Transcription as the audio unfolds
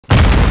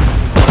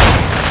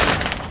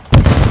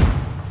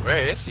Where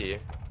is he?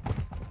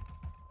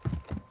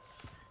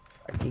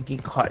 I think he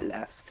caught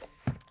left.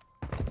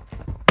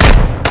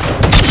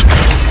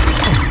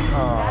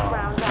 That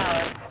round's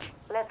ours.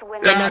 Let's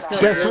win Let's that.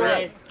 go, Guess Blue what?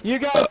 Jays. You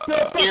guys still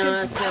Yeah, fucking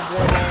let's suck. go,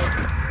 Blue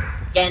Jays.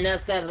 Yeah,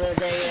 let's go, Blue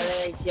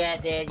Jays. Really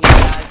shit, dude. You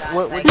guys are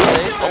What like- would you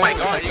say? Oh my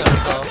god, you got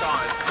dunked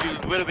on.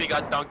 You literally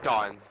got dunked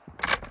on.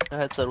 The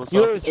headset was You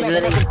off. literally suck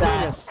literally fucking suck.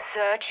 penis.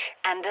 Search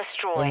and You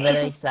destroy.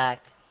 literally suck.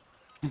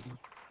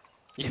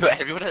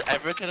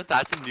 Everyone should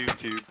attach on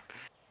YouTube.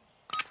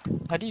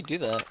 How do you do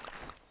that?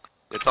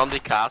 It's on the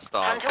cast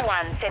off. Hunter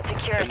 1, set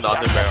security And not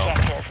on the the barrel.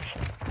 objectives.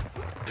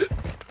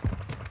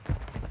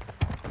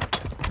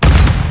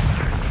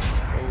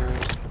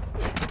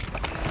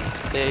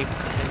 Dave,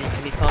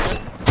 any comment?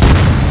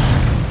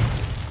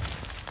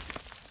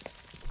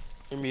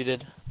 You're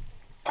muted.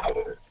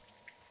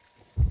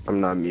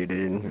 I'm not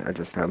muted. I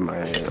just have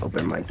my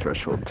open mic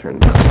threshold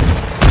turned up.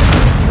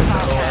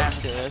 Oh, I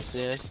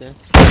see.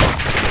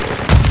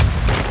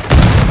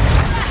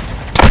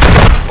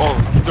 Oh,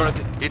 he's gonna.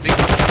 He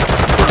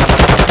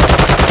thinks.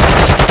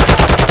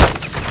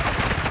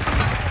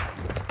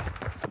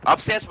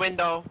 Upstairs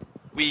window.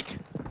 Weak.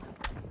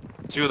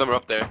 Two of them are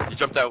up there. He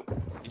jumped out.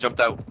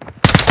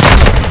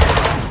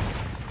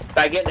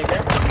 Back it,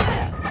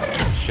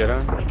 nigga. Shit on?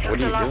 We took What are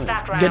the you lost doing?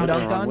 that Get round.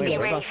 dunked on. Be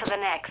Get ready sucked. for the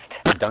next.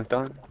 Dunked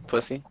on?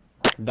 Pussy?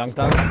 Dunked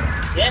on.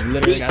 Yeah,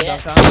 Literally we got get.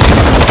 dunked on.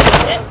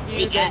 Yeah,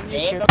 we got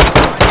it.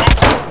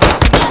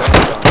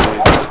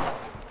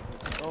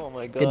 Oh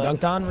my god. Get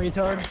dunked on,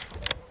 retard.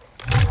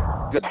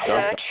 Good job.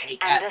 Search We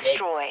got and it.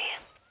 destroy.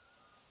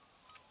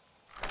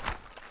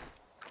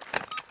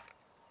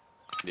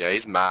 Yeah,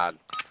 he's mad.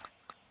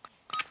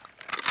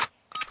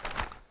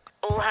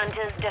 All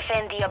hunters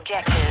defend the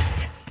objectives.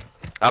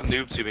 I'm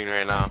noob tubing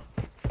right now.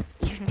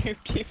 You're new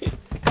TV.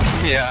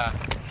 Yeah.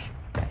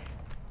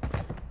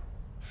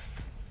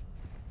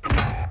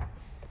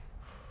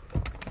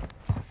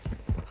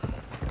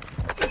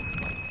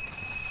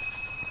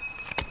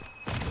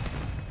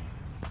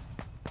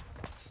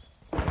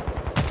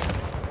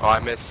 Oh, I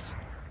missed.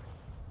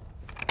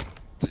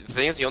 The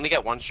thing is, you only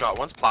get one shot.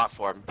 One's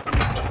platform.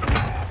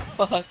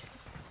 Fuck.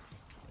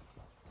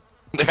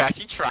 They're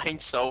actually trying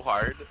so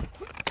hard.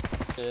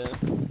 Yeah.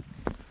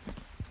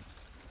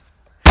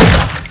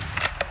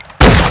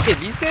 Okay,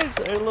 these guys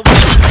are a little bit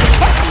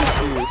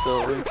too, so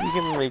like, you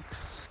can like.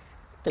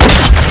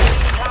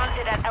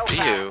 Planted at Alpha.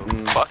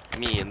 Ew. Fuck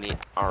me in the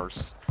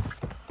arse.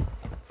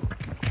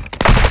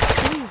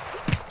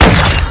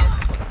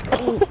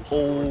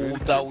 Oh,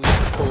 that was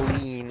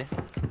clean.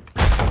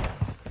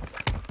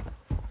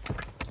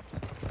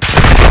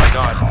 Oh my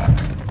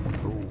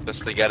god.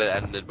 Just to get it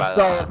ended by It's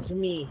all that. up to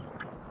me.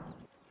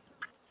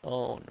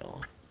 Oh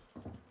no.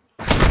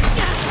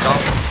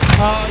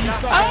 Oh, you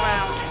Lost suck. that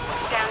round.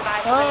 Stand by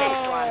for the next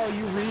Oh, one.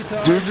 you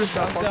retard. Dude just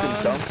got Dunked fucking on.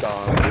 dunked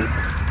on, dude.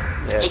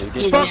 Yeah, they Excuse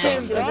did. me, Fucking I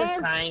was dog. just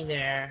trying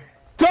there.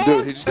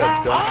 Dude, he just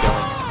got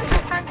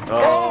dunked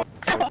on. Oh.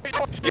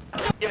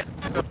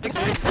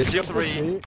 It's your three.